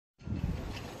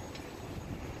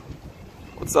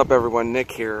What's up, everyone?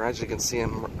 Nick here. As you can see,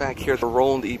 I'm back here at the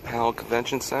Roland E. Powell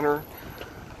Convention Center.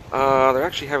 They're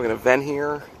actually having an event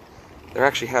here. They're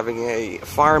actually having a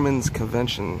fireman's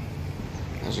convention,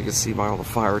 as you can see by all the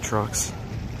fire trucks.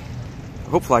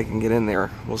 Hopefully I can get in there.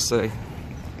 We'll see.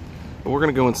 But we're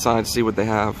going to go inside and see what they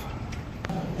have.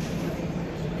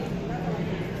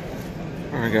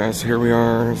 Alright guys, here we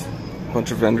are. There's a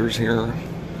bunch of vendors here.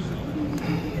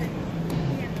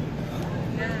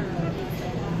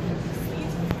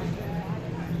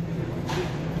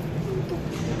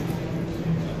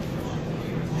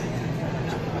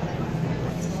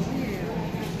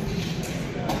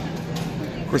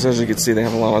 Of course, as you can see, they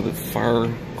have a lot of the fire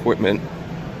equipment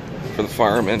for the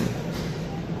firemen.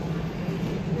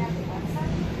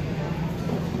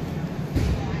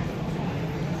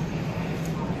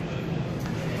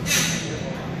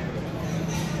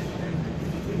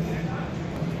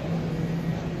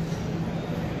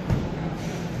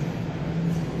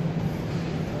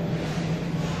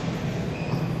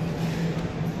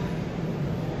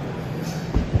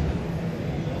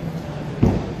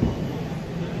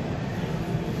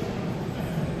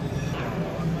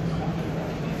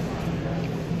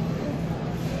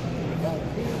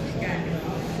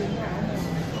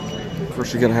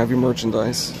 First, you're gonna have your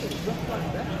merchandise.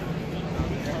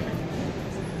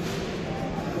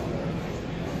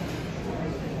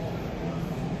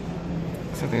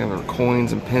 So they have their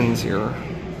coins and pins here.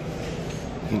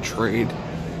 You can trade.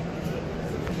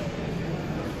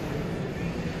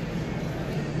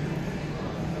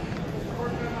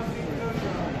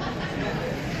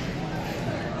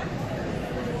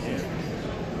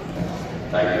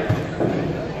 Thank you.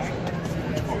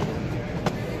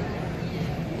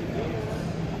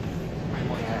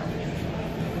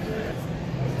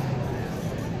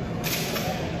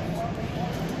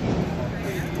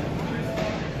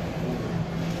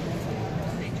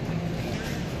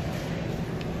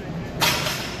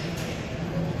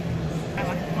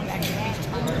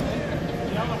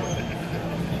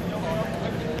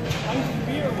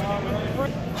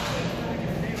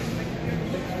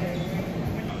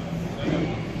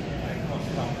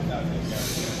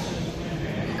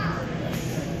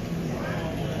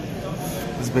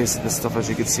 This is basically the stuff, as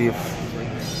you can see,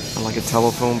 on like a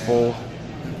telephone pole.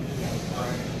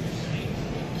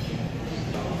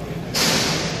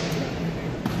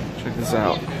 Check this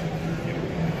out.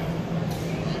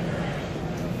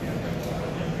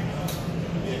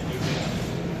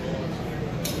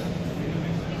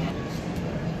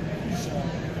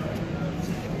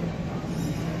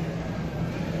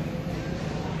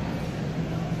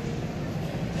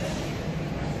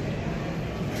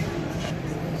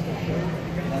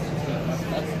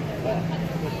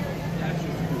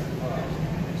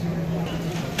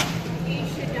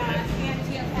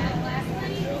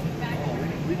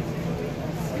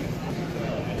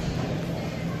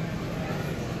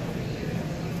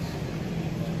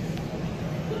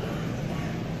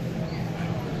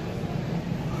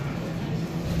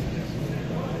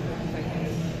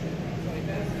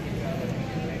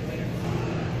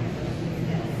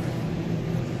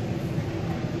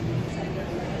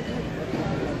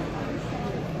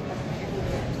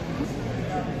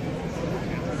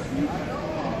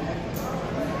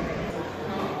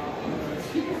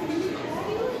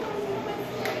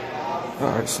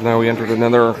 Alright, so now we entered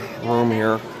another room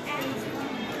here.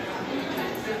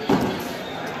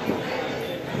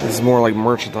 This is more like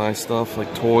merchandise stuff,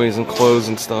 like toys and clothes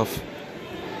and stuff.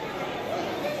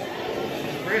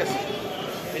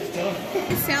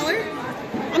 Seller?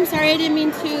 I'm sorry, I didn't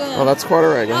mean to... Oh, that's quite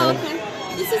alright, go ahead. Okay.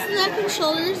 This is the neck and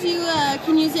shoulders. You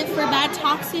can use it for bad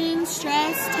toxins,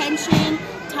 stress, tension,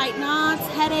 tight knots,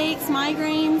 headaches,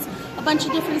 migraines, a bunch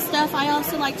of different stuff. I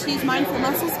also like to use mine for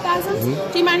muscle spasms.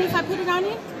 Do you mind if I put it on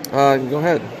you? Go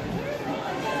ahead. So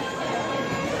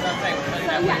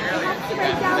yeah, it helps to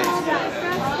break down all that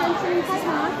stress, tension, tight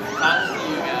knots.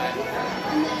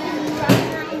 And then wrap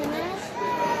it around the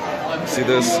neck. See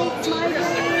this?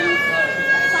 Migraines,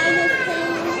 sinus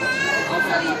pain.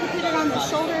 Also, you can put it on the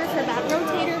shoulder for that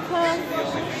rotator cuff.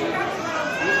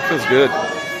 Feels good.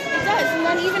 It does, and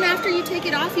then even after you take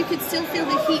it off, you could still feel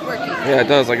the heat working. Yeah, it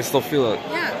does. I can still feel it.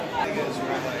 Yeah.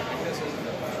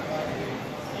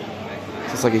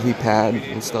 It's just like a heat pad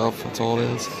and stuff. That's all it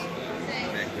is. To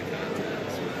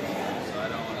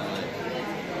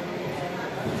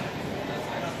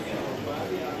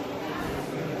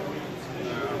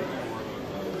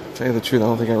tell you the truth, I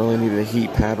don't think I really needed a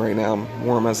heat pad right now. I'm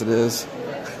warm as it is.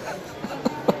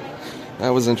 That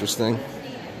was interesting.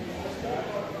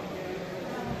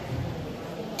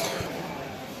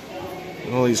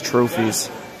 All these trophies.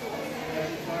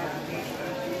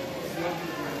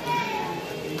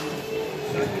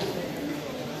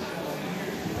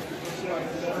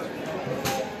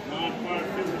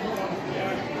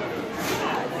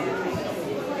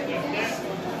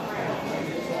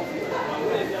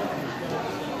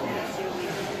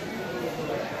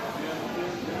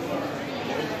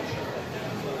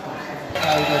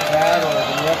 Either that or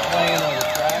the airplane or the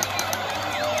track.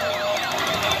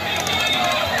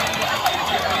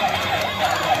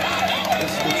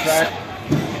 This is the track.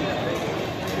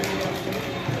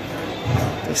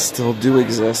 They still do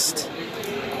exist.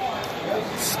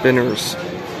 Spinners.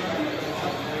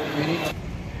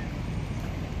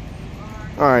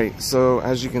 Alright, so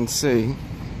as you can see,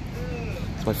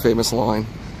 it's my famous line.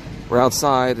 We're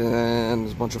outside and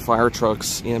there's a bunch of fire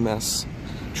trucks, EMS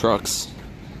trucks.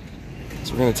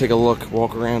 So we're going to take a look,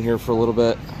 walk around here for a little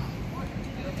bit.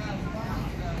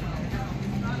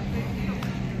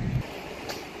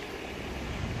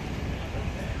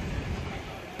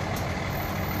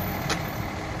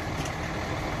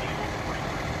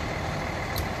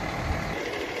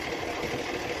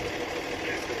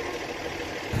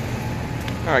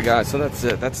 Alright guys, so that's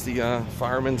it. That's the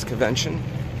Fireman's Convention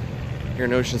here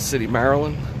in Ocean City,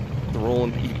 Maryland. The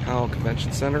Roland E. Powell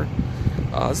Convention Center.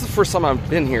 This is the first time I've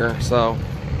been here, so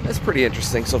it's pretty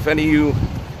interesting. So if any of you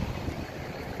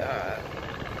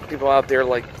people out there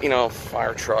like, you know,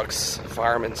 fire trucks,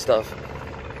 firemen stuff,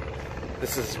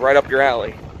 this is right up your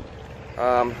alley.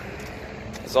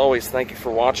 As always, thank you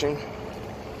for watching.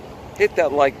 Hit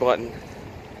that like button.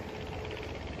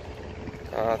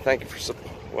 Thank you for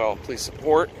please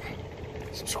support,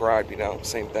 subscribe, you know,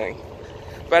 same thing.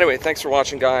 But anyway, thanks for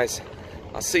watching, guys.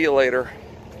 I'll see you later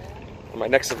on my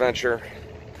next adventure.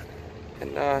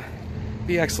 And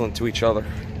be excellent to each other.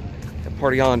 And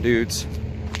party on, dudes.